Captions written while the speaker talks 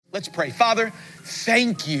Let's pray. Father,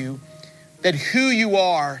 thank you that who you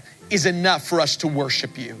are is enough for us to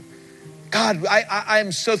worship you. God, I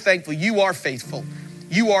am so thankful. You are faithful.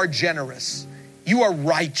 You are generous. You are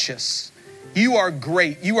righteous. You are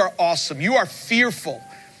great. You are awesome. You are fearful.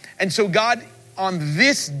 And so God, on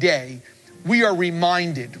this day, we are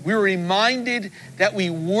reminded. We're reminded that we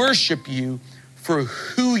worship you for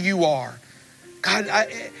who you are. God,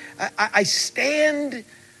 I stand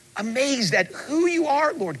amazed at who you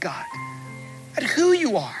are, Lord God, at who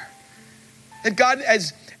you are. That God,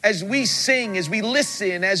 as we sing, as we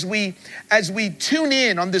listen, as we tune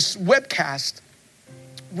in on this webcast,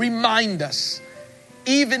 remind us,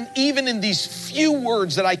 even in these few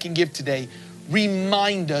words that I can give today,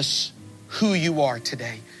 remind us who you are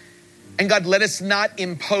today. And God, let us not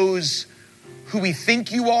impose who we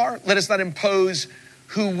think you are. Let us not impose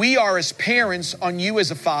who we are as parents on you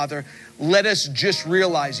as a father. Let us just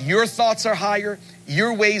realize your thoughts are higher,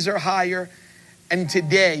 your ways are higher, and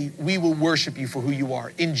today we will worship you for who you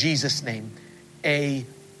are. In Jesus' name,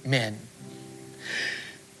 amen.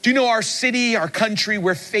 Do you know our city, our country,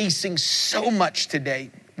 we're facing so much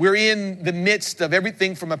today. We're in the midst of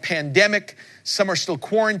everything from a pandemic. Some are still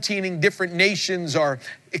quarantining. Different nations are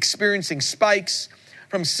experiencing spikes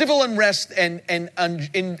from civil unrest and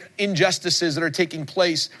injustices that are taking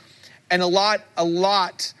place. And a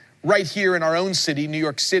lot right here in our own city, New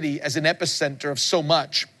York City, as an epicenter of so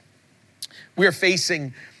much. We are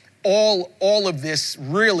facing all of this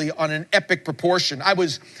really on an epic proportion. I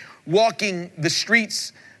was walking the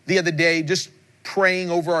streets the other day, just praying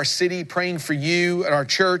over our city, praying for you at our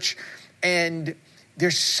church. And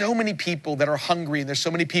there's so many people that are hungry, and there's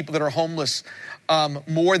so many people that are homeless,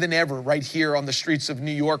 more than ever right here on the streets of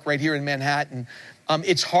New York, right here in Manhattan.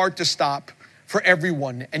 It's hard to stop for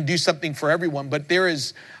everyone and do something for everyone. But there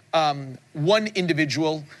is one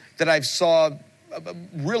individual that I've saw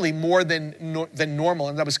really more than normal.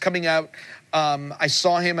 And I was coming out, I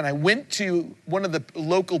saw him, and I went to one of the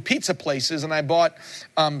local pizza places, and I bought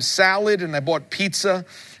salad, and I bought pizza,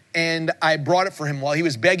 and I brought it for him. While he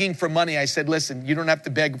was begging for money, I said, listen, you don't have to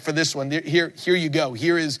beg for this one. Here you go.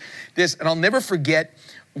 Here is this. And I'll never forget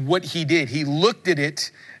what he did. He looked at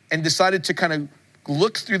it and decided to kind of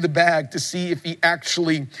look through the bag to see if he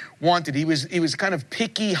actually wanted. He was kind of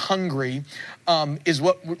picky hungry, is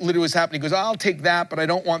what literally was happening. He goes, I'll take that, but I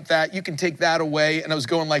don't want that. You can take that away. And I was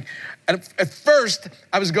going like, and at first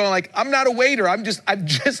I was going like, I'm not a waiter. I've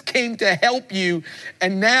just came to help you.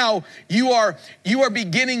 And now you are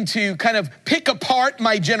beginning to kind of pick apart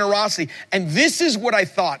my generosity. And this is what I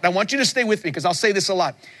thought. I want you to stay with me because I'll say this a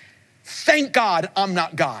lot. Thank God I'm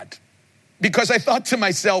not God. Because I thought to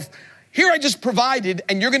myself, here I just provided,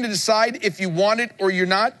 and you're going to decide if you want it or you're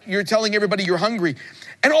not. You're telling everybody you're hungry.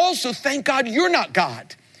 And also, thank God you're not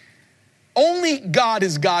God. Only God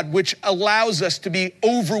is God, which allows us to be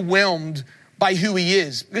overwhelmed by who he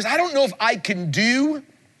is. Because I don't know if I can do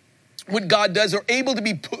what God does or able to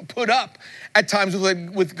be put up at times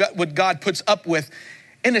with what God puts up with.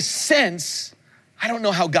 In a sense, I don't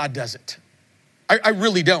know how God does it. I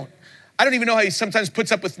really don't. I don't even know how he sometimes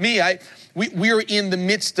puts up with me. We're in the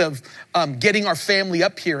midst of getting our family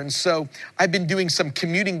up here. And so I've been doing some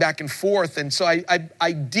commuting back and forth. And so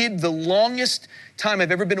I did the longest time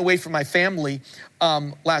I've ever been away from my family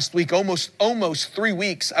last week. Almost 3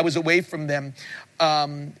 weeks I was away from them,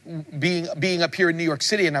 being up here in New York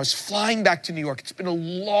City. And I was flying back to New York. It's been a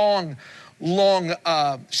long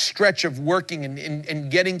stretch of working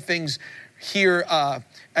and getting things here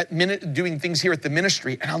doing things here at the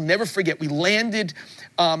ministry. And I'll never forget, we landed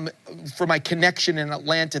for my connection in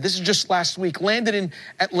Atlanta. This is just last week. Landed in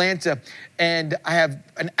Atlanta, and I have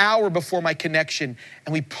an hour before my connection,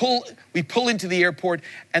 and we pull into the airport,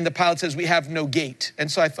 and the pilot says we have no gate. And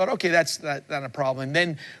so I thought, okay, that's not a problem. And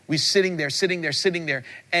then we sitting there,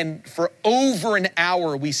 and for over an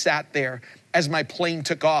hour we sat there as my plane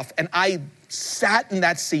took off, and I sat in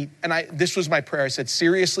that seat, and this was my prayer. I said,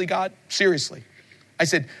 seriously, God? Seriously. I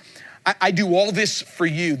said, I do all this for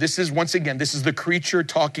you. This is the creature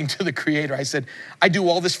talking to the creator. I said, I do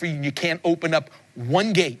all this for you, and you can't open up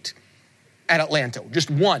one gate at Atlanta, just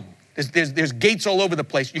one. There's gates all over the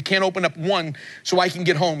place. You can't open up one so I can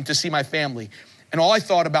get home to see my family. And all I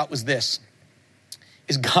thought about was this,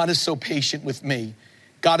 is God is so patient with me.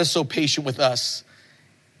 God is so patient with us.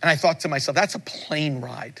 And I thought to myself, that's a plane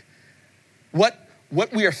ride. What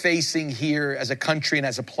we are facing here as a country and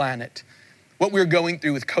as a planet, what we're going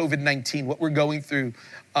through with COVID-19, what we're going through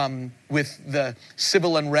with the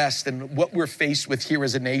civil unrest and what we're faced with here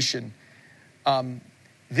as a nation,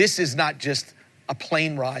 this is not just a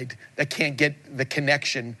plane ride that can't get the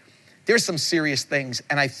connection. There's some serious things,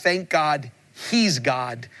 and I thank God He's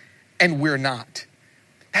God and we're not.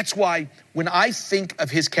 That's why when I think of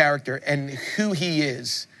his character and who he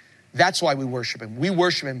is, that's why we worship him. We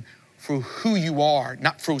worship him for who you are,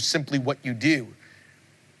 not for simply what you do.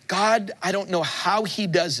 God, I don't know how he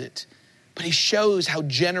does it, but he shows how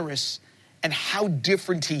generous and how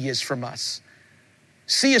different he is from us.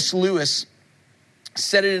 C.S. Lewis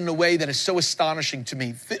said it in a way that is so astonishing to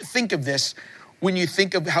me. Think of this when you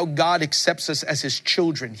think of how God accepts us as his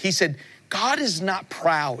children. He said, God is not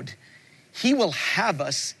proud. He will have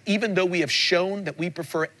us even though we have shown that we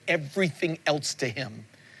prefer everything else to him.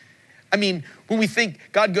 I mean, when we think,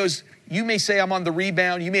 God goes, you may say I'm on the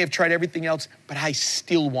rebound, you may have tried everything else, but I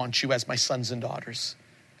still want you as my sons and daughters.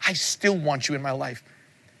 I still want you in my life.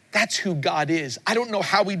 That's who God is. I don't know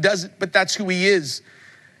how he does it, but that's who he is.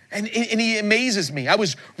 And he amazes me. I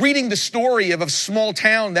was reading the story of a small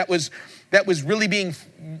town that was really being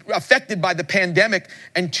affected by the pandemic,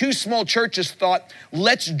 and two small churches thought,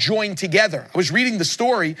 let's join together. I was reading the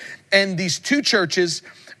story, and these two churches,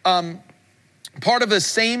 part of the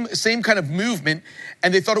same kind of movement,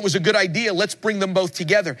 and they thought it was a good idea. Let's bring them both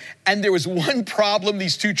together. And there was one problem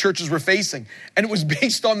these two churches were facing, and it was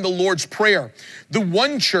based on the Lord's Prayer. The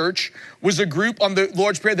one church was a group on the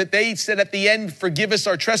Lord's Prayer that they said at the end, forgive us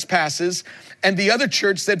our trespasses, and the other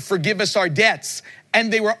church said, forgive us our debts.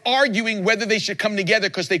 And they were arguing whether they should come together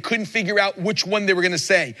because they couldn't figure out which one they were going to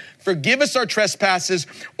say. Forgive us our trespasses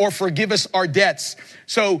or forgive us our debts.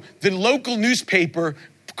 So the local newspaper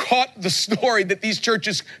caught the story that these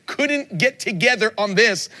churches couldn't get together on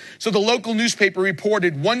this. So the local newspaper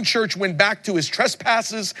reported one church went back to its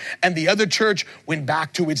trespasses and the other church went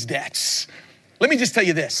back to its debts. Let me just tell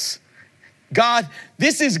you this. God,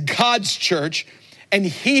 this is God's church, and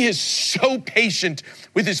he is so patient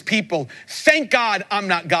with his people. Thank God I'm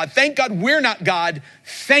not God. Thank God we're not God.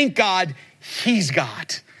 Thank God he's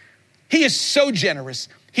God. He is so generous.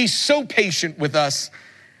 He's so patient with us.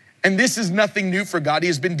 And this is nothing new for God. He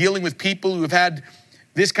has been dealing with people who have had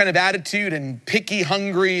this kind of attitude and picky,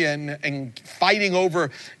 hungry, and fighting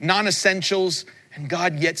over non-essentials. And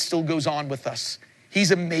God yet still goes on with us.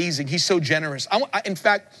 He's amazing. He's so generous. In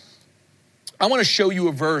fact, I want to show you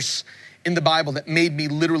a verse in the Bible that made me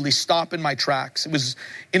literally stop in my tracks. It was,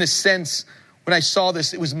 in a sense, when I saw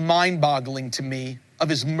this, it was mind-boggling to me of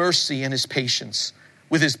his mercy and his patience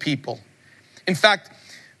with his people. In fact,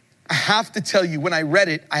 I have to tell you, when I read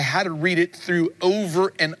it, I had to read it through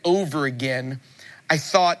over and over again. I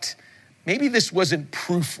thought, maybe this wasn't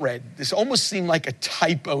proofread. This almost seemed like a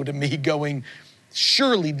typo to me, going,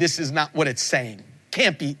 surely this is not what it's saying.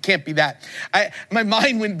 Can't be that. My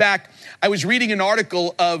mind went back. I was reading an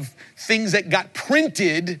article of things that got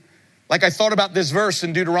printed, like I thought about this verse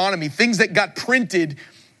in Deuteronomy, things that got printed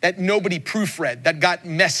that nobody proofread, that got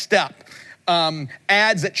messed up.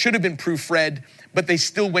 Ads that should have been proofread, but they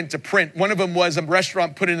still went to print. One of them was a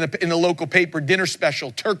restaurant put in the local paper, dinner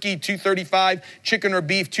special, turkey $2.35, chicken or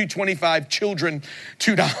beef $2.25, children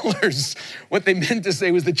 $2. What they meant to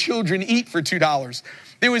say was the children eat for $2.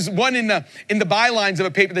 There was one in the bylines of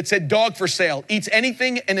a paper that said dog for sale, eats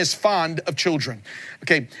anything and is fond of children.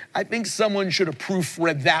 Okay, I think someone should have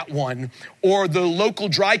proofread that one. Or the local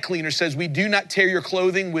dry cleaner says, we do not tear your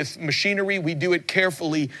clothing with machinery. We do it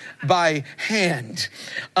carefully by hand.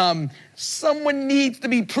 Someone needs to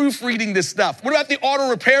be proofreading this stuff. What about the auto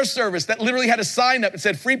repair service that literally had a sign up that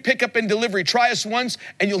said free pickup and delivery? Try us once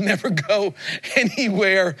and you'll never go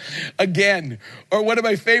anywhere again. Or one of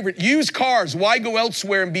my favorite, used cars. Why go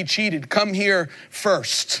elsewhere and be cheated? Come here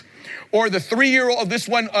first. Or the 3-year-old, this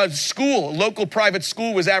one school, a local private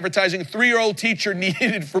school was advertising, 3-year-old teacher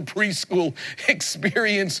needed for preschool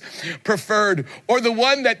experience preferred. Or the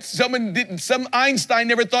one that some Einstein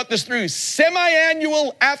never thought this through,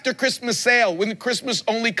 semi-annual after Christmas sale. When Christmas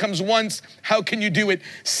only comes once, how can you do it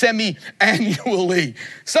semi-annually?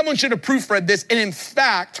 Someone should have proofread this. And in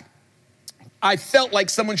fact, I felt like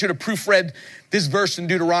someone should have proofread this verse in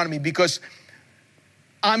Deuteronomy, because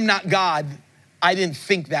I'm not God. I didn't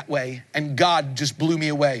think that way, and God just blew me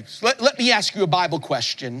away. So let me ask you a Bible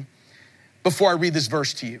question before I read this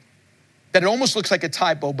verse to you, that it almost looks like a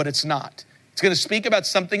typo, but it's not. It's going to speak about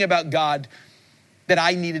something about God that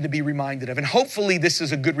I needed to be reminded of, and hopefully this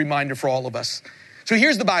is a good reminder for all of us. So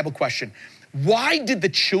here's the Bible question. Why did the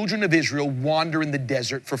children of Israel wander in the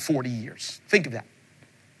desert for 40 years? Think of that.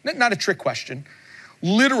 Not a trick question.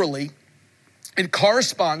 Literally, it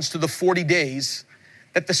corresponds to the 40 days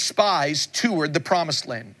that the spies toured the promised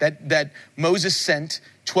land, that Moses sent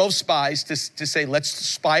 12 spies to say, let's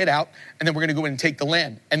spy it out, and then we're gonna go in and take the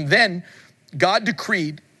land. And then God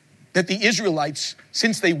decreed that the Israelites,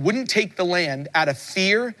 since they wouldn't take the land out of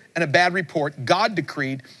fear and a bad report, God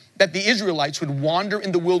decreed that the Israelites would wander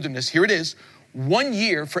in the wilderness, here it is, 1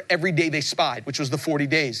 year for every day they spied, which was the 40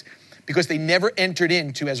 days, because they never entered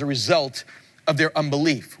into as a result of their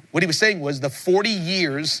unbelief. What he was saying was the 40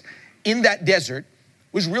 years in that desert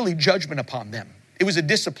was really judgment upon them. It was a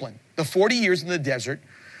discipline. The 40 years in the desert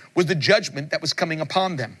was the judgment that was coming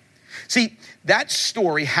upon them. See, that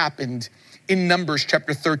story happened in Numbers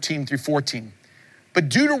chapter 13 through 14. But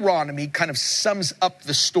Deuteronomy kind of sums up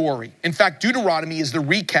the story. In fact, Deuteronomy is the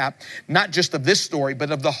recap, not just of this story,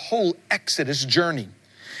 but of the whole Exodus journey.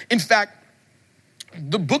 In fact,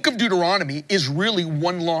 the book of Deuteronomy is really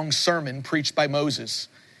one long sermon preached by Moses.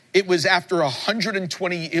 It was after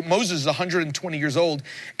Moses is 120 years old,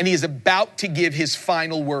 and he is about to give his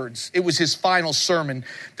final words. It was his final sermon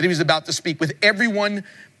that he was about to speak with everyone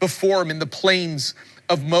before him in the plains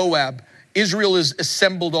of Moab. Israel is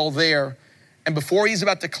assembled all there. And before he's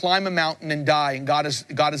about to climb a mountain and die, and God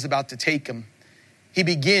is about to take him, he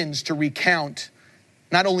begins to recount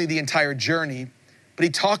not only the entire journey, but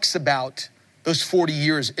he talks about those 40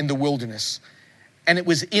 years in the wilderness. And it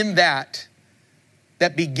was in that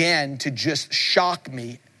began to just shock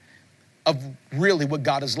me of really what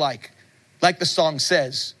God is like. Like the song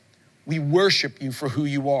says, we worship you for who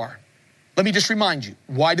you are. Let me just remind you,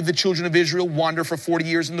 why did the children of Israel wander for 40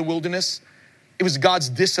 years in the wilderness? It was God's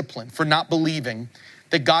discipline for not believing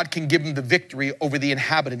that God can give them the victory over the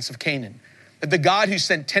inhabitants of Canaan. That the God who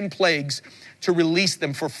sent 10 plagues to release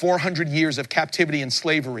them for 400 years of captivity and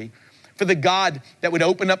slavery, for the God that would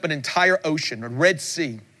open up an entire ocean, a Red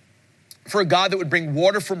Sea, for a God that would bring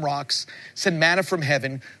water from rocks, send manna from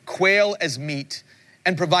heaven, quail as meat,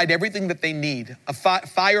 and provide everything that they need. A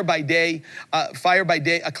cloud by day,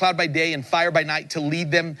 and fire by night to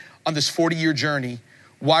lead them on this 40-year journey.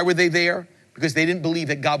 Why were they there? Because they didn't believe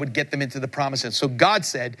that God would get them into the promised land. So God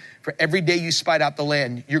said, for every day you spied out the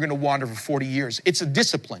land, you're going to wander for 40 years. It's a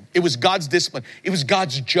discipline. It was God's discipline. It was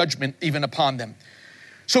God's judgment even upon them.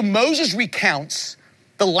 So Moses recounts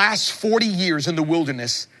the last 40 years in the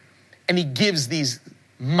wilderness, and he gives these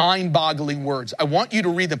mind-boggling words. I want you to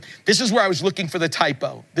read them. This is where I was looking for the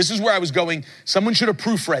typo. This is where I was going, someone should have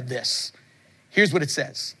proofread this. Here's what it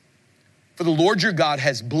says. For the Lord your God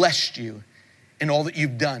has blessed you in all that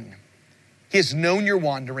you've done. He has known your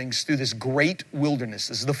wanderings through this great wilderness.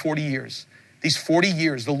 This is the 40 years. These 40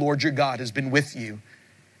 years, the Lord your God has been with you,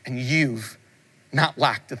 and you've not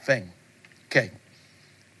lacked a thing. Okay.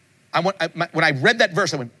 When I read that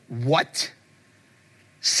verse, I went, what?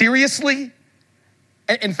 Seriously?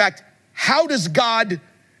 In fact, how does God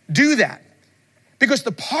do that? Because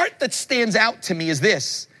the part that stands out to me is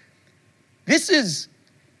this. This is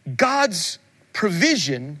God's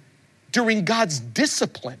provision during God's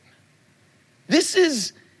discipline. This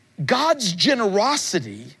is God's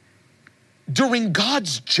generosity during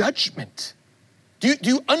God's judgment. Do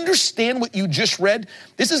you understand what you just read?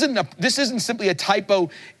 This isn't simply a typo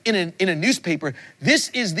in a newspaper. This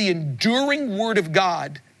is the enduring word of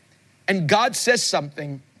God. And God says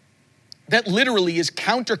something that literally is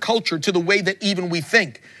counterculture to the way that even we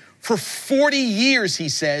think. For 40 years, he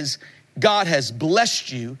says, God has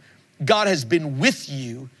blessed you. God has been with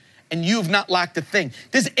you, and you have not lacked a thing.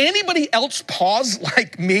 Does anybody else pause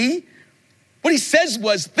like me? What he says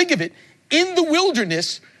was, think of it, in the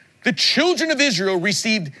wilderness, the children of Israel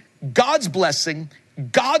received God's blessing,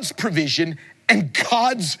 God's provision, and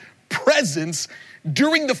God's presence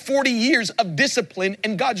during the 40 years of discipline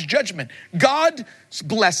and God's judgment. God's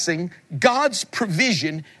blessing, God's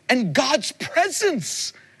provision, and God's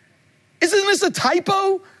presence. Isn't this a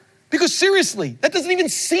typo? Because seriously, that doesn't even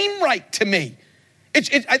seem right to me.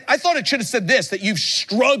 I thought it should have said this, that you've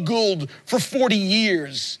struggled for 40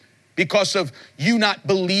 years because of you not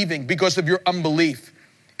believing, because of your unbelief.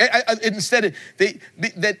 Instead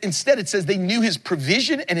it says they knew his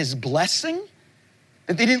provision and his blessing,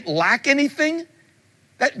 that they didn't lack anything.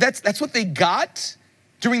 That's what they got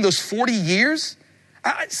during those 40 years.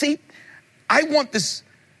 I want this,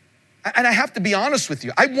 and I have to be honest with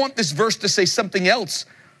you, I want this verse to say something else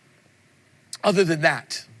other than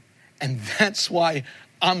that. And that's why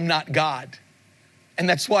I'm not God. And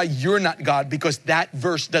that's why you're not God, because that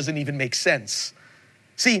verse doesn't even make sense.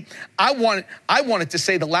 See, I wanted to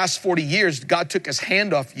say the last 40 years, God took his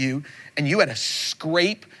hand off you and you had to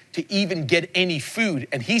scrape to even get any food.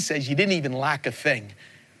 And he says you didn't even lack a thing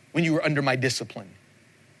when you were under my discipline.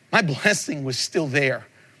 My blessing was still there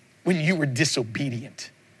when you were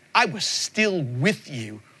disobedient. I was still with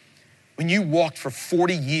you when you walked for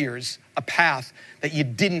 40 years a path that you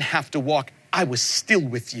didn't have to walk. I was still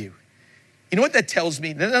with you. You know what that tells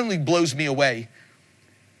me? That not only blows me away,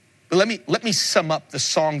 but let me sum up the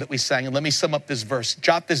song that we sang, and let me sum up this verse.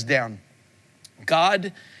 Jot this down.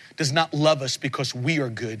 God does not love us because we are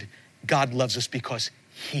good. God loves us because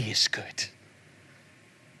he is good.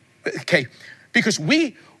 Okay, because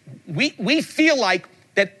we feel like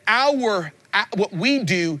that what we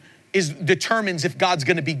do determines if God's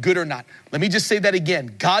gonna be good or not. Let me just say that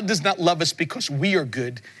again. God does not love us because we are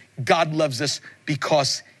good. God loves us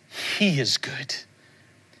because he is good.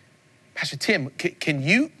 Pastor Tim, can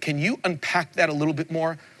you unpack that a little bit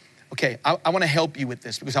more? Okay, I wanna help you with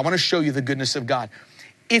this because I wanna show you the goodness of God.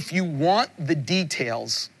 If you want the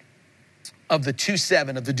details of the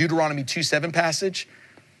 2:7, of the Deuteronomy 2:7 passage,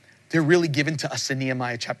 they're really given to us in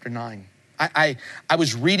Nehemiah chapter 9. I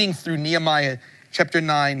was reading through Nehemiah chapter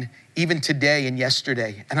 9 even today and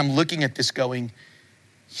yesterday, and I'm looking at this going,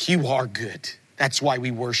 you are good. That's why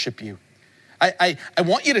we worship you. I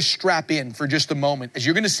want you to strap in for just a moment as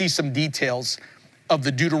you're gonna see some details of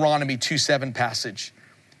the Deuteronomy 2:7 passage.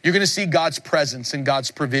 You're gonna see God's presence and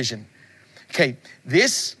God's provision. Okay,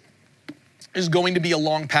 this is going to be a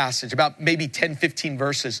long passage, about maybe 10, 15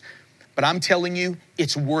 verses, but I'm telling you,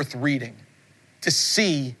 it's worth reading to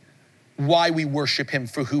see why we worship him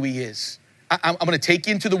for who he is. I'm gonna take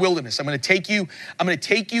you into the wilderness. I'm gonna take you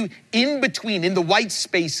in between, in the white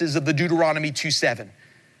spaces of the Deuteronomy 2:7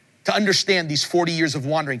 to understand these 40 years of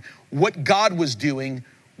wandering, what God was doing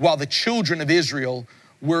while the children of Israel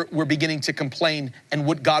were beginning to complain and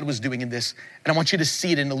what God was doing in this. And I want you to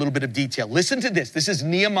see it in a little bit of detail. Listen to this. This is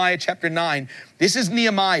Nehemiah chapter 9. This is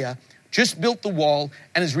Nehemiah, just built the wall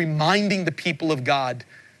and is reminding the people of God,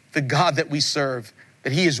 the God that we serve,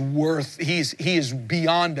 that he is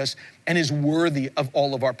beyond us and is worthy of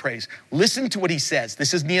all of our praise. Listen to what he says.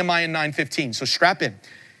 This is Nehemiah 9:15. So strap in.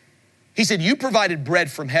 He said, you provided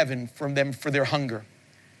bread from heaven from them for their hunger.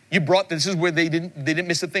 You brought, this is where they didn't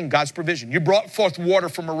miss a thing, God's provision. You brought forth water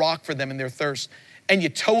from a rock for them in their thirst, and you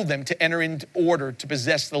told them to enter into order to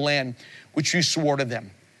possess the land which you swore to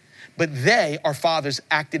them. But they, our fathers,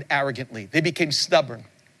 acted arrogantly. They became stubborn,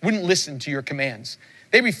 wouldn't listen to your commands.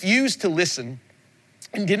 They refused to listen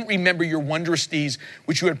and didn't remember your wondrous deeds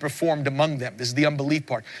which you had performed among them. This is the unbelief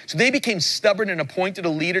part. So they became stubborn and appointed a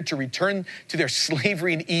leader to return to their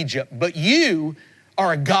slavery in Egypt. But you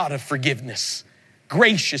are a God of forgiveness,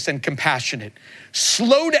 gracious and compassionate,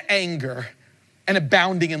 slow to anger and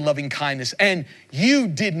abounding in loving kindness. And you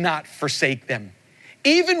did not forsake them.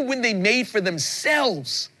 Even when they made for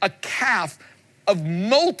themselves a calf of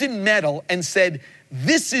molten metal and said,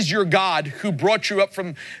 this is your God who brought you up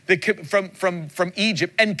from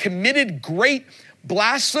Egypt, and committed great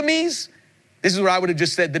blasphemies. This is what I would have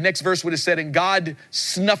just said. The next verse would have said, and God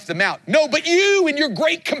snuffed them out. No, but you in your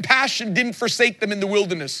great compassion didn't forsake them in the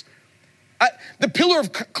wilderness. The pillar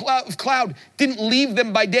of cloud didn't leave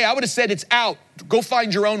them by day. I would have said it's out. Go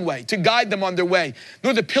find your own way, to guide them on their way.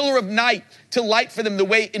 Nor the pillar of night to light for them the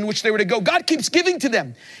way in which they were to go. God keeps giving to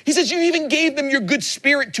them. He says, you even gave them your good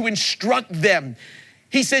spirit to instruct them.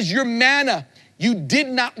 He says, your manna you did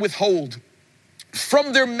not withhold.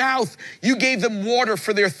 From their mouth you gave them water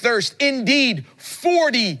for their thirst. Indeed,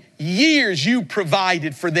 40 years you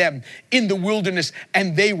provided for them in the wilderness,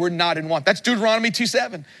 and they were not in want. That's Deuteronomy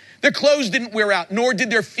 2:7. Their clothes didn't wear out, nor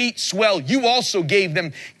did their feet swell. You also gave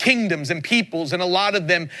them kingdoms and peoples and allotted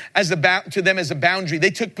them to them as a boundary.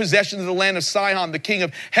 They took possession of the land of Sihon, the king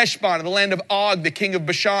of Heshbon, and the land of Og, the king of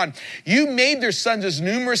Bashan. You made their sons as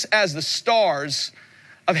numerous as the stars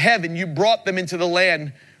of heaven. You brought them into the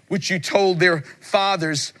land which you told their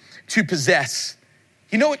fathers to possess.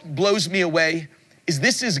 You know what blows me away is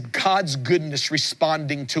this is God's goodness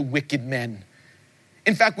responding to wicked men.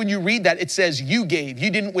 In fact, when you read that, it says you gave, you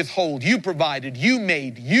didn't withhold, you provided, you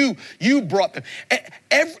made, you brought them.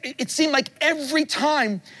 It seemed like every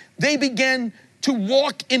time they began to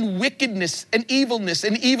walk in wickedness and evilness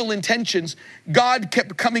and evil intentions, God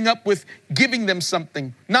kept coming up with giving them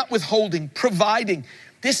something, not withholding, providing.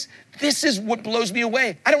 This is what blows me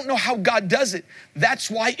away. I don't know how God does it. That's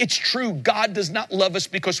why it's true. God does not love us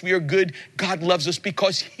because we are good. God loves us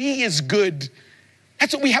because he is good.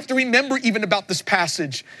 That's what we have to remember even about this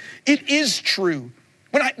passage. It is true.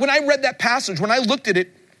 When I read that passage, when I looked at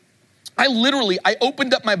it, I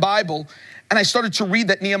opened up my Bible and I started to read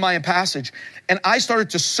that Nehemiah passage, and I started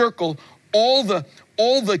to circle all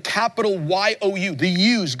the capital Y-O-U, the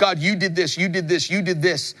U's. God, you did this, you did this, you did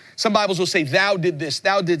this. Some Bibles will say, thou did this,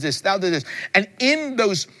 thou did this, thou did this. And in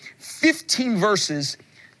those 15 verses,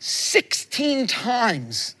 16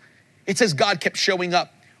 times, it says God kept showing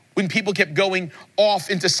up. When people kept going off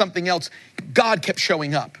into something else, God kept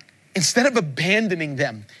showing up. Instead of abandoning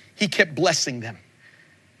them, he kept blessing them.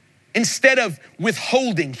 Instead of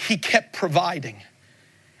withholding, he kept providing.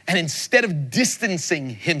 And instead of distancing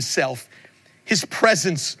himself, his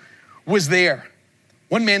presence was there.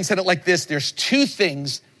 One man said it like this: there's two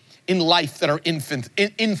things in life that are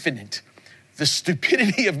infinite: the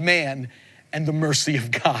stupidity of man and the mercy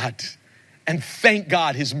of God. And thank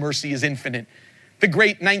God his mercy is infinite. The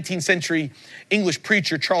great 19th century English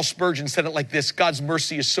preacher Charles Spurgeon said it like this: God's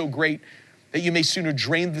mercy is so great that you may sooner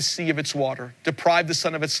drain the sea of its water, deprive the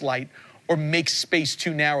sun of its light, or make space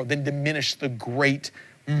too narrow than diminish the great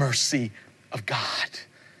mercy of God.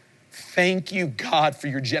 Thank you, God, for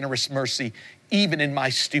your generous mercy, even in my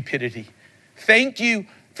stupidity. Thank you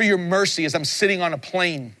for your mercy as I'm sitting on a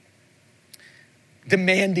plane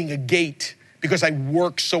demanding a gate because I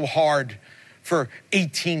worked so hard for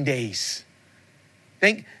 18 days.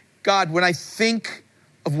 Thank God, when I think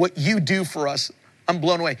of what you do for us, I'm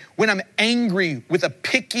blown away. When I'm angry with a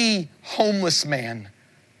picky homeless man,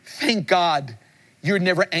 thank God you're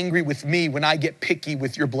never angry with me when I get picky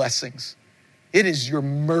with your blessings. It is your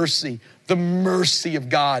mercy, the mercy of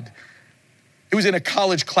God. It was in a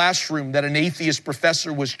college classroom that an atheist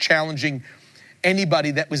professor was challenging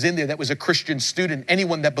anybody that was in there that was a Christian student,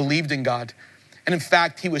 anyone that believed in God. And in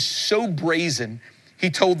fact, he was so brazen, he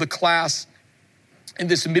told the class in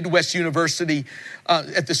this Midwest university,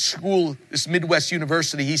 at the school, this Midwest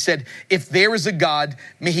university, he said, if there is a God,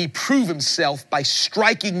 may he prove himself by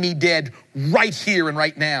striking me dead right here and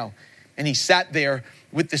right now. And he sat there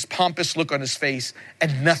with this pompous look on his face,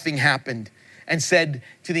 and nothing happened, and said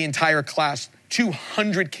to the entire class,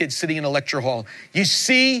 200 kids sitting in a lecture hall, you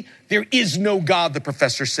see, there is no God, the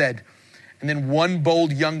professor said. And then one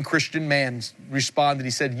bold young Christian man responded.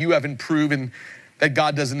 He said, you haven't proven that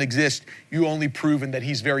God doesn't exist. You only proven that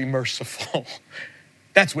he's very merciful.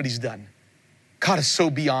 That's what he's done. God is so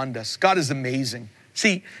beyond us. God is amazing.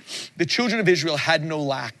 See, the children of Israel had no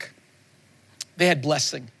lack. They had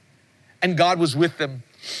blessing. And God was with them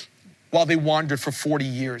while they wandered for 40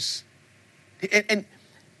 years. And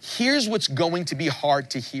here's what's going to be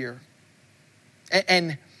hard to hear.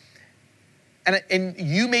 And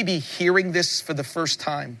you may be hearing this for the first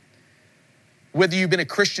time, whether you've been a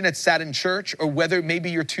Christian that sat in church or whether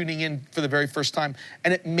maybe you're tuning in for the very first time.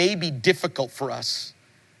 And it may be difficult for us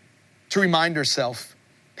to remind ourselves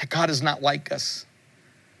that God is not like us.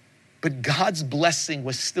 But God's blessing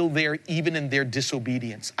was still there even in their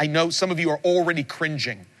disobedience. I know some of you are already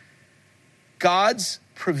cringing. God's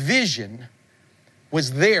provision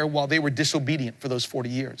was there while they were disobedient for those 40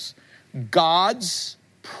 years. God's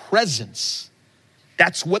presence,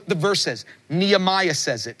 that's what the verse says. Nehemiah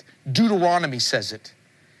says it. Deuteronomy says it.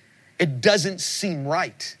 It doesn't seem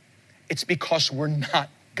right. It's because we're not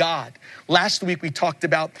God. Last week we talked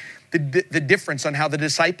about the difference on how the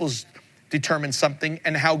disciples determine something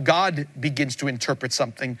and how God begins to interpret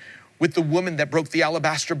something with the woman that broke the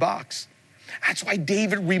alabaster box. That's why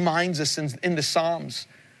David reminds us in the Psalms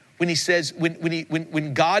when he says,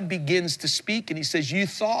 when God begins to speak and he says, you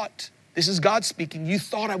thought, this is God speaking, you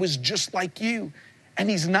thought I was just like you, and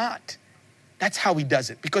he's not. That's how he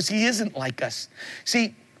does it, because he isn't like us.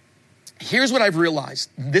 See, here's what I've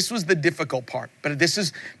realized. This was the difficult part, but this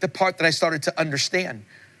is the part that I started to understand.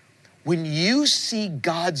 When you see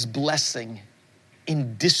God's blessing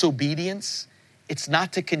in disobedience, it's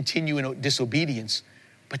not to continue in disobedience,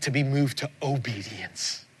 but to be moved to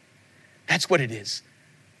obedience. That's what it is.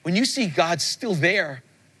 When you see God still there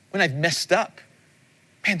when I've messed up,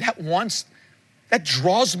 man, that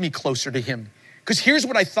draws me closer to him. Because here's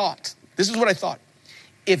what I thought. This is what I thought.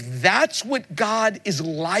 If that's what God is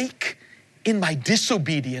like in my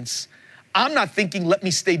disobedience, I'm not thinking, let me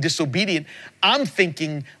stay disobedient. I'm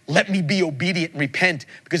thinking, let me be obedient and repent.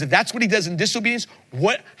 Because if that's what he does in disobedience,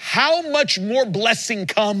 how much more blessing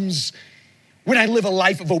comes when I live a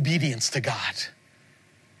life of obedience to God?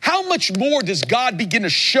 How much more does God begin to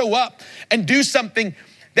show up and do something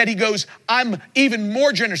that he goes, I'm even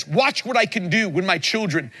more generous. Watch what I can do when my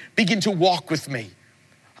children begin to walk with me.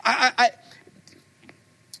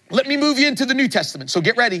 Let me move you into the New Testament. So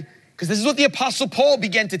get ready, because this is what the Apostle Paul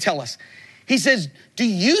began to tell us. He says, do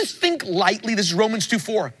you think lightly, this is Romans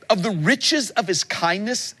 2:4, of the riches of his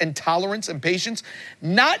kindness and tolerance and patience,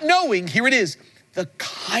 not knowing, here it is, the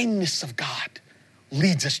kindness of God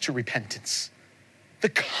leads us to repentance. The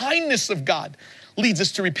kindness of God leads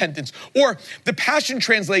us to repentance. Or the Passion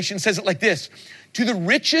Translation says it like this: to the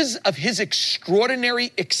riches of his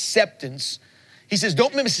extraordinary acceptance. He says,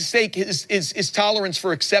 don't mistake his tolerance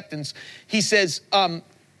for acceptance. He says,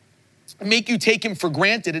 make you take him for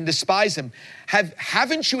granted and despise him.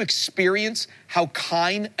 Haven't you experienced how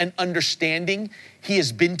kind and understanding he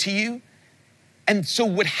has been to you? And so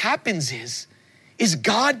what happens is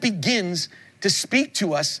God begins to speak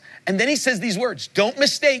to us. And then he says these words: don't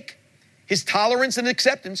mistake his tolerance and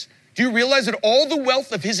acceptance. Do you realize that all the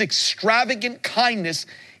wealth of his extravagant kindness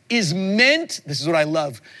is meant, this is what I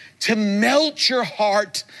love, to melt your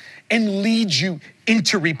heart and lead you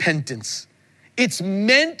into repentance. It's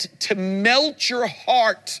meant to melt your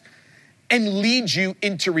heart and lead you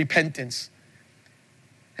into repentance.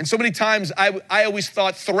 And so many times I always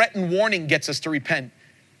thought threat and warning gets us to repent.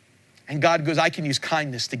 And God goes, I can use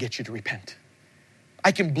kindness to get you to repent.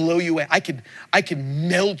 I can blow you away. I can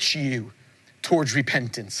melt you towards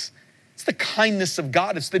repentance. It's the kindness of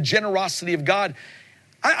God. It's the generosity of God.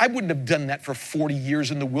 I wouldn't have done that for 40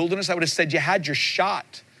 years in the wilderness. I would have said, you had your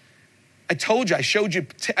shot. I told you, I showed you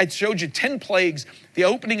 10 plagues, the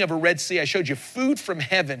opening of a Red Sea. I showed you food from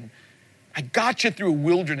heaven. I got you through a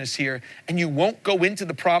wilderness here, and you won't go into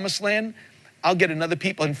the promised land. I'll get another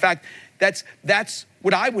people. In fact, that's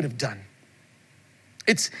what I would have done.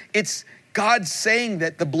 It's God saying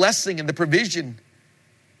that the blessing and the provision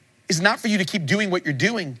is not for you to keep doing what you're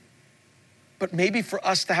doing, but maybe for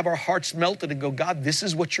us to have our hearts melted and go, God, this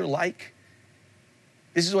is what you're like.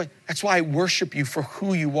 That's why I worship you for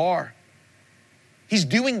who you are. He's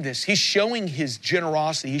doing this. He's showing his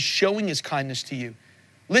generosity. He's showing his kindness to you.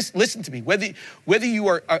 Listen to me. Whether you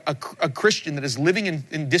are a Christian that is living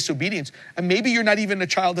in disobedience, and maybe you're not even a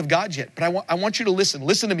child of God yet, but I want you to listen.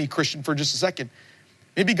 Listen to me, Christian, for just a second.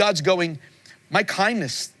 Maybe God's going, my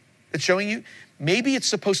kindness that's showing you, maybe it's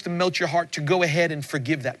supposed to melt your heart to go ahead and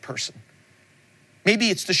forgive that person.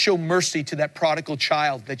 Maybe it's to show mercy to that prodigal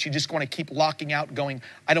child that you just want to keep locking out going,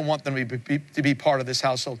 I don't want them to be part of this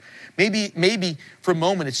household. Maybe for a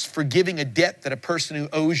moment it's forgiving a debt that a person who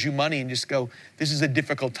owes you money and just go, this is a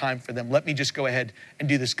difficult time for them. Let me just go ahead and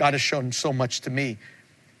do this. God has shown so much to me.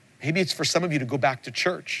 Maybe it's for some of you to go back to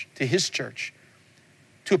church, to his church,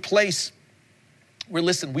 to a place where,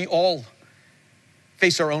 listen, we all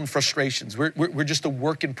face our own frustrations. We're just a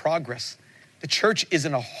work in progress. The church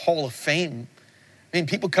isn't a hall of fame. I mean,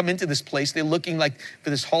 people come into this place, they're looking like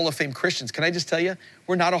for this Hall of Fame Christians. Can I just tell you,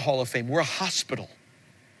 we're not a Hall of Fame. We're a hospital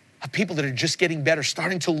of people that are just getting better,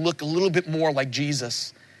 starting to look a little bit more like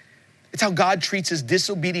Jesus. It's how God treats his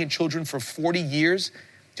disobedient children for 40 years.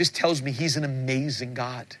 Just tells me he's an amazing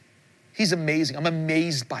God. He's amazing. I'm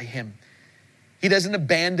amazed by him. He doesn't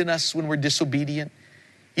abandon us when we're disobedient.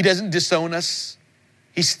 He doesn't disown us.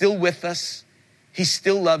 He's still with us. He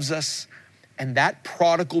still loves us. And that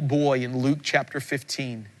prodigal boy in Luke chapter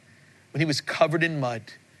 15, when he was covered in mud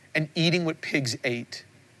and eating what pigs ate,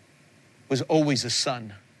 was always a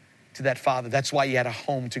son to that father. That's why he had a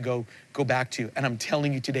home to go back to. And I'm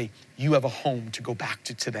telling you today, you have a home to go back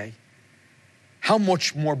to today. How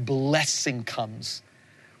much more blessing comes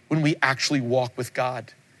when we actually walk with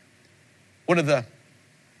God. One of the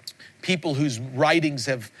people whose writings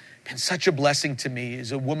have been such a blessing to me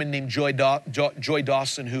is a woman named Joy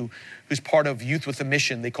Dawson, who's part of Youth with a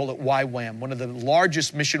Mission. They call it YWAM, one of the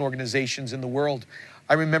largest mission organizations in the world.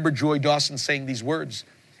 I remember Joy Dawson saying these words: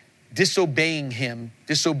 disobeying him,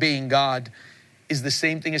 disobeying God, is the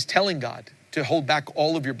same thing as telling God to hold back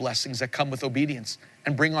all of your blessings that come with obedience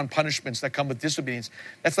and bring on punishments that come with disobedience.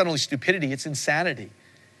 That's not only stupidity, it's insanity.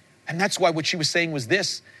 And that's why what she was saying was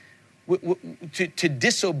this: to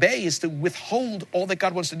disobey is to withhold all that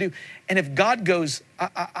God wants to do. And if God goes,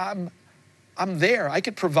 I'm there, I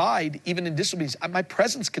could provide even in disobedience, my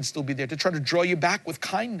presence can still be there to try to draw you back with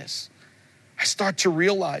kindness. I start to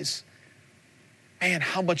realize, man,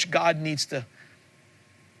 how much God needs to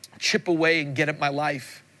chip away and get at my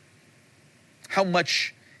life. How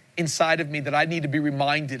much inside of me that I need to be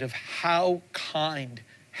reminded of how kind,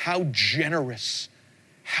 how generous,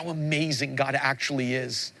 how amazing God actually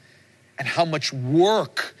is, and how much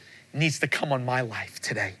work needs to come on my life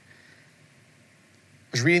today.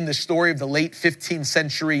 I was reading the story of the late 15th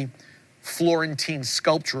century Florentine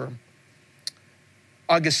sculptor,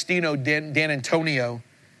 Agostino d'Antonio,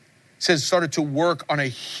 started to work on a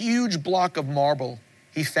huge block of marble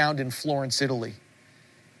he found in Florence, Italy,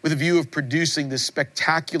 with a view of producing this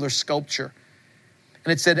spectacular sculpture.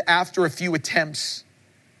 And it said after a few attempts,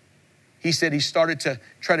 he said he started to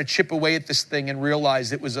try to chip away at this thing and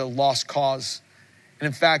realized it was a lost cause. And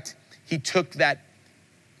in fact, he took that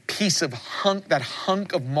piece of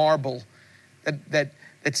hunk of marble that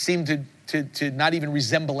seemed to not even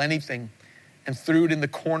resemble anything, and threw it in the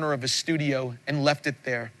corner of his studio and left it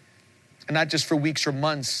there. And not just for weeks or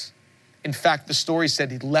months. In fact, the story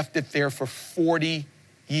said he left it there for 40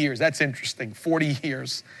 years. That's interesting, 40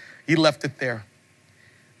 years. He left it there.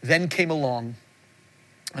 Then came along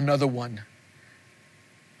another one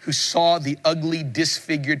who saw the ugly,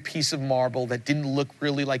 disfigured piece of marble that didn't look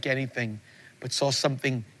really like anything, but saw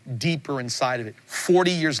something deeper inside of it.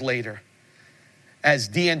 40 years later, as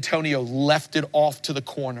D'Antonio left it off to the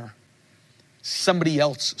corner, somebody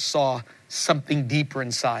else saw something deeper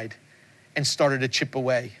inside and started to chip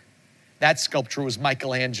away. That sculpture was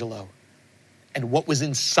Michelangelo. And what was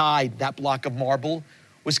inside that block of marble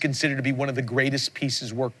was considered to be one of the greatest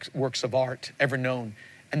works of art ever known.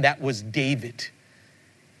 And that was David.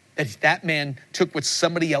 That man took what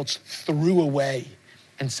somebody else threw away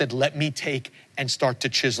and said, let me take and start to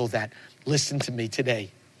chisel that. Listen to me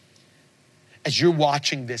today. As you're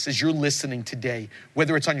watching this, as you're listening today,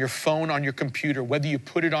 whether it's on your phone, on your computer, whether you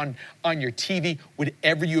put it on your TV,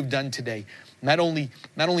 whatever you have done today, not only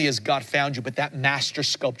has God found you, but that master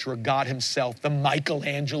sculptor, God himself, the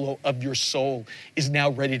Michelangelo of your soul, is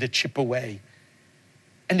now ready to chip away.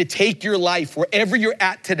 And to take your life wherever you're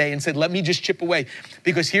at today and say, let me just chip away.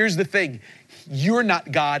 Because here's the thing, you're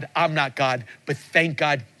not God, I'm not God, but thank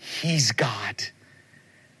God he's God.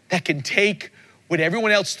 That can take what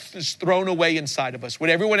everyone else has thrown away inside of us, what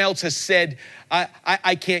everyone else has said,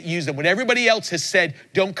 I can't use them, what everybody else has said,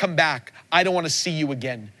 don't come back, I don't want to see you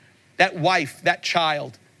again. That wife, that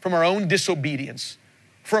child, from our own disobedience,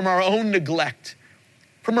 from our own neglect,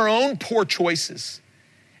 from our own poor choices.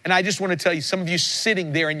 And I just want to tell you, some of you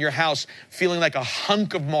sitting there in your house feeling like a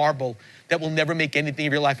hunk of marble that will never make anything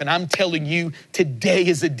of your life. And I'm telling you, today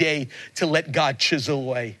is a day to let God chisel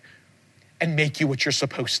away and make you what you're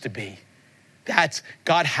supposed to be.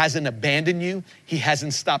 God hasn't abandoned you. He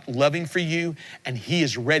hasn't stopped loving for you. And he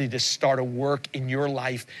is ready to start a work in your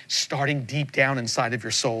life, starting deep down inside of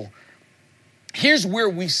your soul. Here's where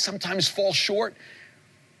we sometimes fall short,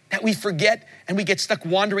 that we forget and we get stuck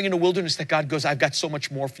wandering in the wilderness, that God goes, I've got so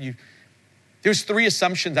much more for you. There's 3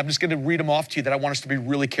 assumptions. I'm just going to read them off to you that I want us to be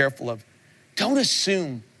really careful of. Don't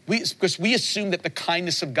assume, because we assume that the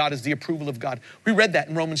kindness of God is the approval of God. We read that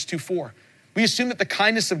in Romans 2:4. We assume that the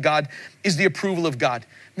kindness of God is the approval of God.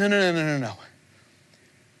 No.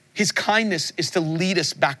 His kindness is to lead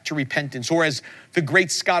us back to repentance. Or as the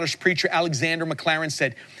great Scottish preacher Alexander MacLaren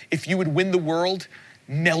said, if you would win the world,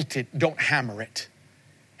 melt it, don't hammer it.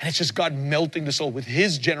 And it's just God melting the soul with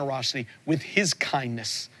his generosity, with his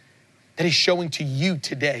kindness that he's showing to you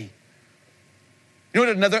today. You know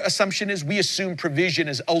what another assumption is? We assume provision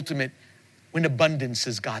is ultimate when abundance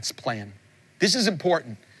is God's plan. This is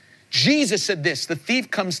important. Jesus said this, the thief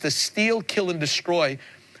comes to steal, kill, and destroy,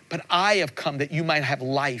 but I have come that you might have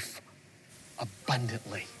life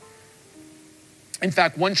abundantly. In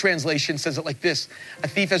fact, one translation says it like this, a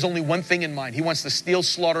thief has only one thing in mind. He wants to steal,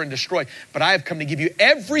 slaughter, and destroy, but I have come to give you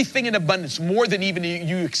everything in abundance, more than even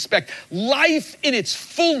you expect. Life in its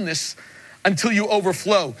fullness until you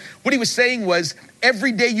overflow. What he was saying was,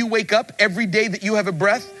 every day you wake up, every day that you have a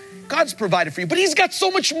breath, God's provided for you, but he's got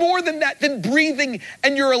so much more than that, than breathing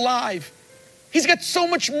and you're alive. He's got so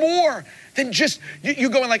much more than just you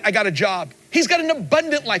going like, I got a job. He's got an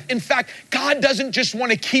abundant life. In fact, God doesn't just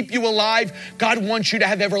want to keep you alive. God wants you to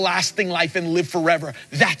have everlasting life and live forever.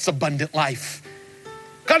 That's abundant life.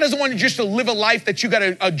 God doesn't want you just to live a life that you got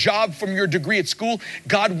a job from your degree at school.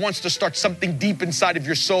 God wants to start something deep inside of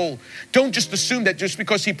your soul. Don't just assume that just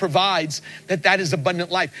because he provides, that is abundant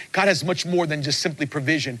life. God has much more than just simply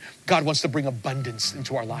provision. God wants to bring abundance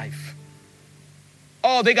into our life.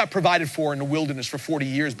 Oh, they got provided for in the wilderness for 40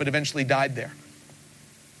 years, but eventually died there.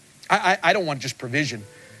 I don't want just provision.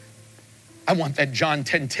 I want that John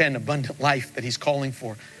 10:10 abundant life that he's calling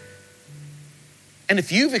for. And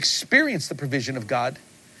if you've experienced the provision of God,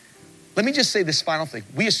 let me just say this final thing.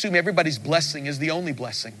 We assume everybody's blessing is the only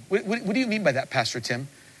blessing. What do you mean by that, Pastor Tim?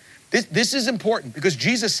 This is important because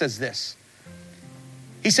Jesus says this.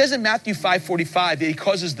 He says in Matthew 5:45 that he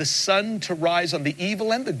causes the sun to rise on the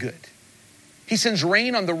evil and the good. He sends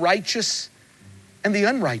rain on the righteous and the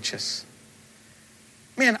unrighteous.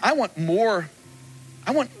 Man, I want more.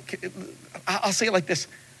 I'll say it like this.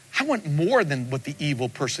 I want more than what the evil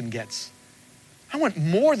person gets. I want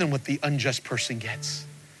more than what the unjust person gets.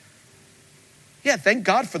 Yeah, thank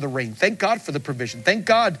God for the rain. Thank God for the provision. Thank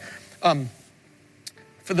God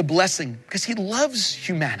for the blessing because he loves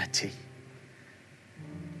humanity.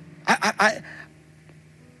 I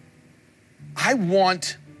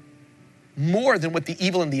want more than what the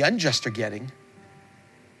evil and the unjust are getting.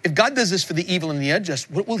 If God does this for the evil and the unjust,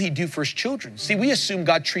 what will he do for his children? See, we assume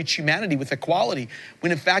God treats humanity with equality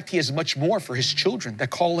when in fact he has much more for his children that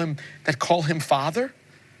call him Father.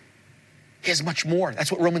 He has much more.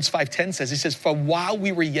 That's what Romans 5:10 says. He says, for while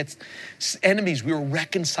we were yet enemies, we were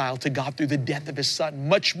reconciled to God through the death of his son.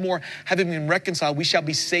 Much more, having been reconciled, we shall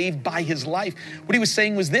be saved by his life. What he was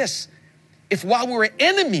saying was this, if while we were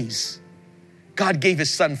enemies, God gave his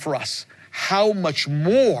son for us, how much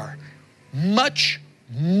more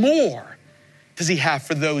does he have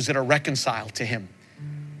for those that are reconciled to him?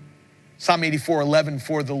 Psalm 84:11,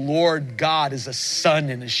 for the Lord God is a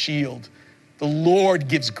sun and a shield. The Lord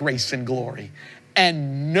gives grace and glory,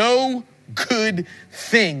 and no good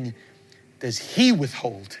thing does he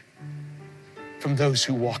withhold from those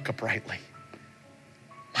who walk uprightly.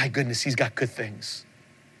 My goodness, he's got good things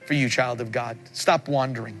for you, child of God. Stop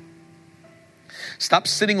wandering. Stop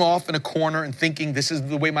sitting off in a corner and thinking this is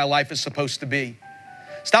the way my life is supposed to be.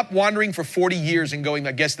 Stop wandering for 40 years and going,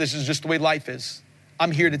 I guess this is just the way life is.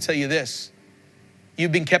 I'm here to tell you this.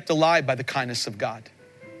 You've been kept alive by the kindness of God.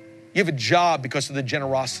 You have a job because of the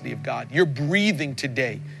generosity of God. You're breathing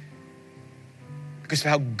today because of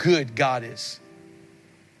how good God is.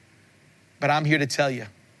 But I'm here to tell you,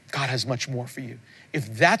 God has much more for you.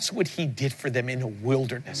 If that's what he did for them in a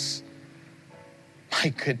wilderness, my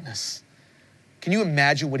goodness, can you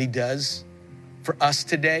imagine what he does for us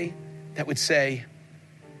today that would say,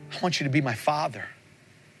 I want you to be my father.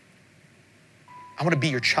 I want to be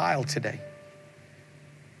your child today.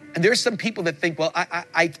 And there's some people that think, well,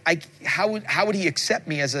 how would he accept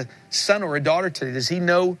me as a son or a daughter today? Does he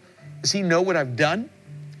know what I've done?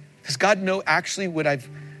 Does God know actually what I've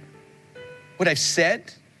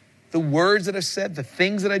said? The words that I've said, the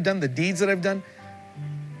things that I've done, the deeds that I've done?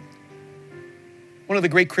 One of the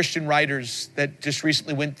great Christian writers that just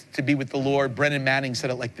recently went to be with the Lord, Brennan Manning,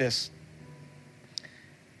 said it like this.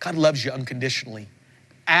 God loves you unconditionally,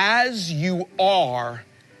 as you are,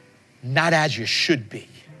 not as you should be,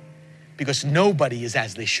 because nobody is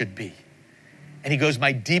as they should be. And he goes,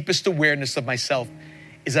 my deepest awareness of myself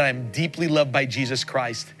is that I'm deeply loved by Jesus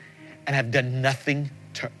Christ and have done nothing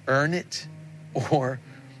to earn it or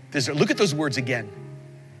deserve. Look at those words again.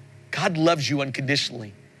 God loves you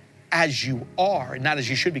unconditionally, as you are, and not as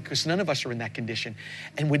you should be, because none of us are in that condition.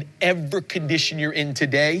 And whatever condition you're in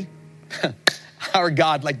today, our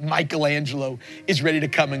God, like Michelangelo, is ready to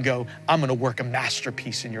come and go, I'm going to work a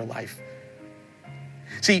masterpiece in your life.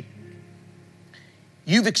 See,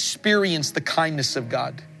 you've experienced the kindness of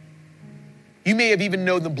God. You may have even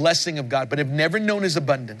known the blessing of God, but have never known his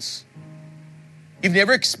abundance. You've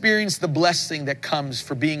never experienced the blessing that comes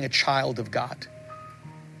for being a child of God.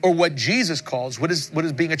 Or what Jesus calls, what is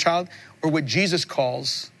being a child? Or what Jesus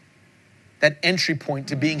calls that entry point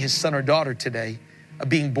to being his son or daughter today, of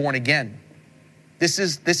being born again. This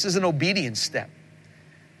is an obedience step.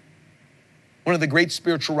 One of the great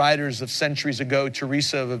spiritual writers of centuries ago,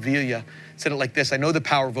 Teresa of Avila, said it like this: I know the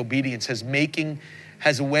power of obedience has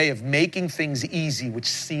a way of making things easy which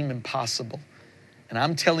seem impossible. And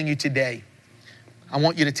I'm telling you today, I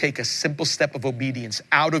want you to take a simple step of obedience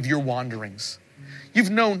out of your wanderings.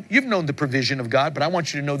 You've known the provision of God, but I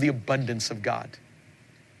want you to know the abundance of God.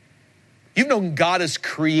 You've known God as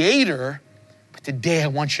creator, but today I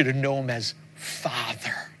want you to know him as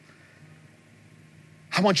Father.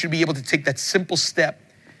 I want you to be able to take that simple step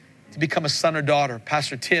to become a son or daughter.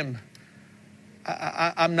 Pastor Tim,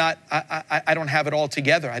 I don't have it all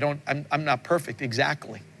together. I'm not perfect.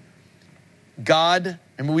 Exactly. God,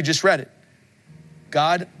 and we just read it,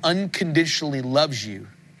 God unconditionally loves you,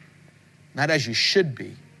 not as you should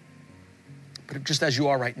be, but just as you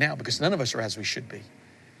are right now, because none of us are as we should be.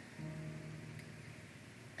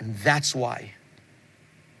 And that's why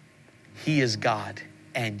he is God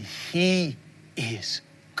and he is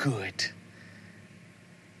good.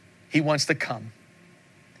 He wants to come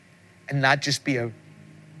and not just give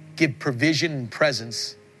provision and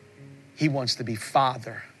presence. He wants to be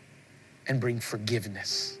Father and bring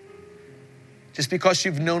forgiveness. Just because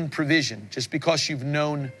you've known provision, just because you've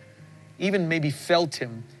known, even maybe felt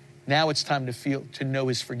him, now it's time to know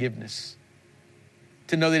his forgiveness.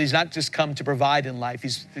 To know that he's not just come to provide in life,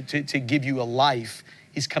 he's to give you a life.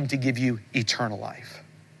 He's come to give you eternal life.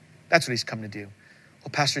 That's what he's come to do.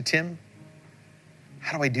 Well, Pastor Tim,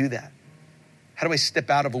 how do I do that? How do I step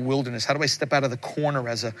out of a wilderness? How do I step out of the corner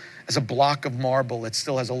as a block of marble that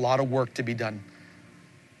still has a lot of work to be done?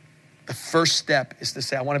 The first step is to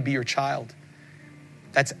say, I want to be your child.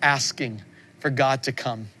 That's asking for God to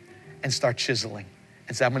come and start chiseling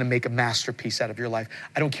and say, I'm going to make a masterpiece out of your life.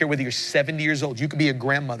 I don't care whether you're 70 years old. You could be a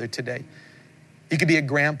grandmother today. You could be a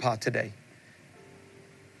grandpa today.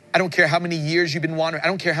 I don't care how many years you've been wandering. I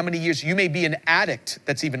don't care how many years. You may be an addict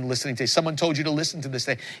that's even listening today. Someone told you to listen to this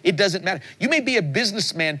thing. It doesn't matter. You may be a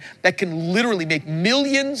businessman that can literally make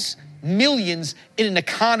millions in an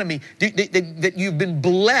economy that you've been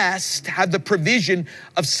blessed, have the provision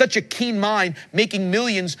of such a keen mind, making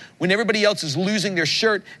millions when everybody else is losing their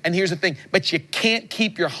shirt. And here's the thing, but you can't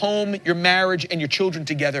keep your home, your marriage, and your children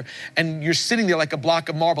together. And you're sitting there like a block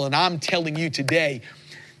of marble. And I'm telling you today,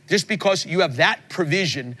 just because you have that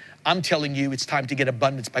provision, I'm telling you it's time to get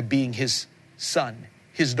abundance by being his son,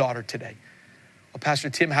 his daughter today. Well, Pastor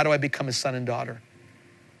Tim, how do I become a son and daughter?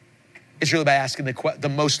 It's really by asking the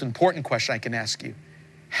most important question I can ask you.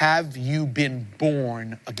 Have you been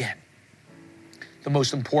born again? The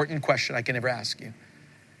most important question I can ever ask you.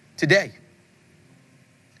 Today,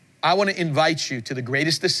 I want to invite you to the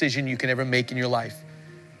greatest decision you can ever make in your life.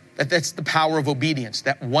 That's the power of obedience.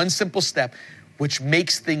 That one simple step which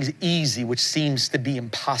makes things easy, which seems to be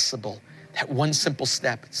impossible. That one simple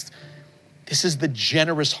step. This is the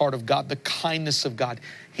generous heart of God, the kindness of God.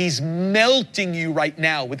 He's melting you right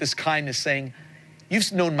now with his kindness, saying,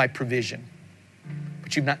 you've known my provision,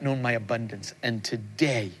 but you've not known my abundance. And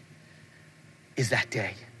today is that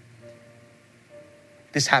day.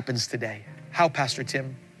 This happens today. How, Pastor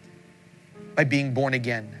Tim? By being born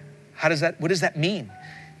again. What does that mean?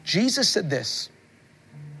 Jesus said this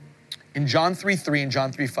in John 3:3 and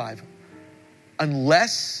John 3:5.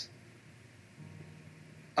 Unless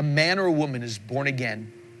a man or a woman is born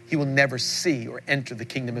again, he will never see or enter the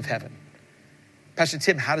kingdom of heaven. Pastor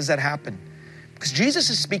Tim, how does that happen? Because Jesus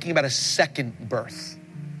is speaking about a second birth.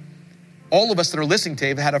 All of us that are listening today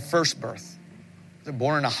have had a first birth. They're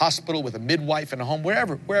born in a hospital with a midwife and a home,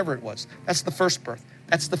 wherever it was. That's the first birth.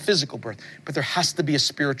 That's the physical birth. But there has to be a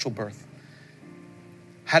spiritual birth.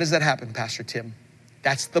 How does that happen, Pastor Tim?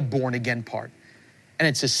 That's the born again part. And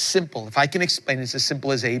it's as simple, if I can explain it, it's as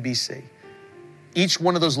simple as A, B, C. Each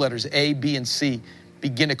one of those letters, A, B, and C,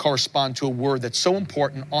 begin to correspond to a word that's so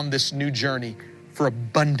important on this new journey for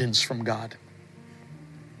abundance from God.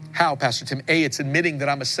 How, Pastor Tim? A, it's admitting that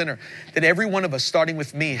I'm a sinner, that every one of us, starting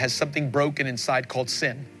with me, has something broken inside called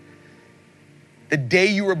sin. The day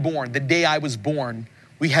you were born, the day I was born,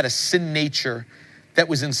 we had a sin nature that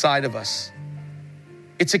was inside of us.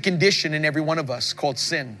 It's a condition in every one of us called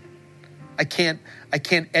sin. I can't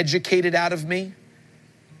educate it out of me.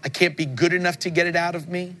 I can't be good enough to get it out of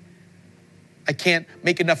me. I can't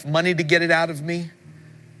make enough money to get it out of me.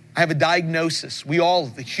 I have a diagnosis.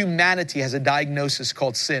 The humanity has a diagnosis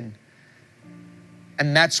called sin.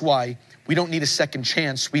 And that's why we don't need a second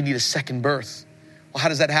chance. We need a second birth. Well, how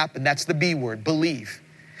does that happen? That's the B word, believe.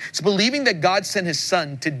 It's believing that God sent his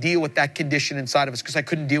son to deal with that condition inside of us because I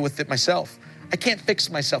couldn't deal with it myself. I can't fix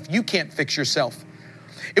myself. You can't fix yourself.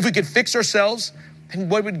 If we could fix ourselves, then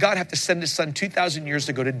why would God have to send his son 2,000 years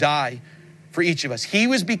ago to die for each of us? He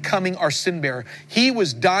was becoming our sin bearer. He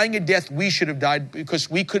was dying a death we should have died because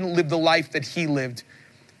we couldn't live the life that he lived,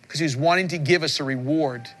 because he was wanting to give us a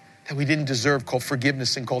reward that we didn't deserve called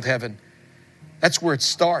forgiveness and called heaven. That's where it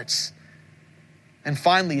starts. And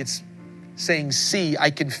finally, it's saying, see,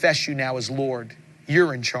 I confess you now as Lord.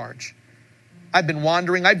 You're in charge. I've been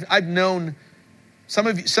wandering. I've known some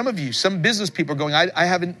business people are going, I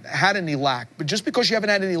haven't had any lack. But just because you haven't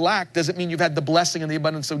had any lack doesn't mean you've had the blessing and the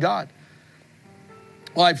abundance of God.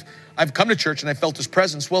 Well, I've come to church and I felt his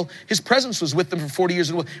presence. Well, his presence was with them for 40 years.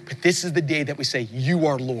 But this is the day that we say, you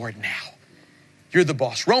are Lord now. You're the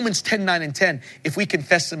boss. Romans 10:9 and 10. If we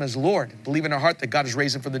confess him as Lord, believe in our heart that God is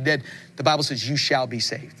raised him from the dead, the Bible says you shall be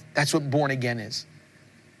saved. That's what born again is.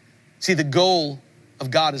 See, the goal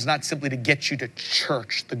of God is not simply to get you to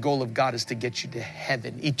church. The goal of God is to get you to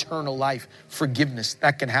heaven, eternal life, forgiveness.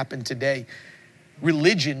 That can happen today.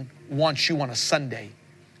 Religion wants you on a Sunday.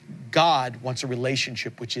 God wants a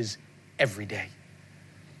relationship, which is every day.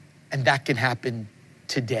 And that can happen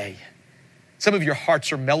today. Some of your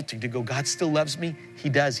hearts are melting to go, God still loves me? He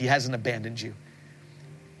does. He hasn't abandoned you.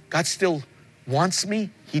 God still wants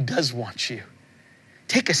me? He does want you.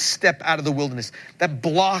 Take a step out of the wilderness. That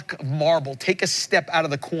block of marble, take a step out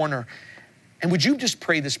of the corner. And would you just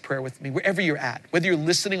pray this prayer with me, wherever you're at, whether you're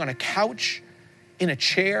listening on a couch, in a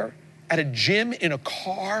chair, at a gym, in a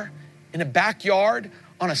car, in a backyard,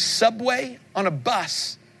 on a subway, on a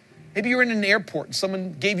bus. Maybe you're in an airport and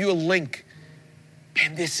someone gave you a link.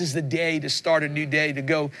 Man, this is the day to start a new day, to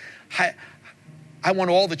go, I want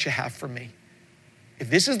all that you have for me. If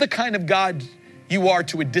this is the kind of God you are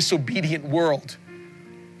to a disobedient world,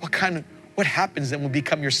 what happens then when we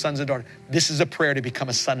become your sons and daughters? This is a prayer to become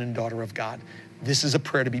a son and daughter of God. This is a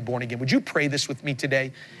prayer to be born again. Would you pray this with me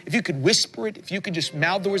today? If you could whisper it, if you could just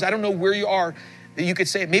mouth the words, I don't know where you are, that you could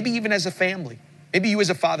say it, maybe even as a family. Maybe you as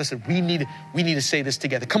a father said, we need to say this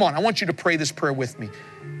together. Come on, I want you to pray this prayer with me.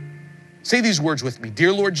 Say these words with me.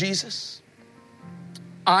 Dear Lord Jesus,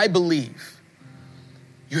 I believe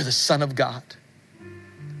you're the Son of God.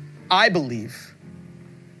 I believe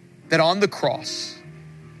that on the cross,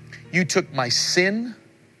 you took my sin,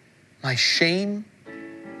 my shame,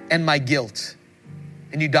 and my guilt,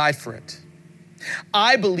 and you died for it.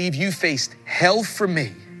 I believe you faced hell for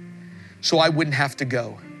me so I wouldn't have to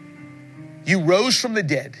go. You rose from the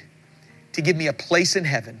dead to give me a place in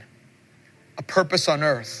heaven, a purpose on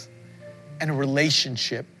earth, and a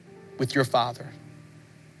relationship with your Father.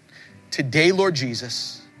 Today, Lord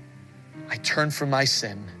Jesus, I turn from my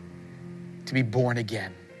sin to be born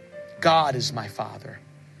again. God is my Father.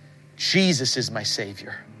 Jesus is my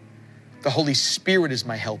Savior. The Holy Spirit is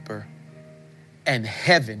my helper. And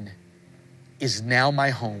heaven is now my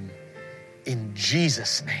home. In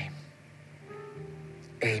Jesus' name,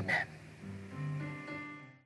 amen.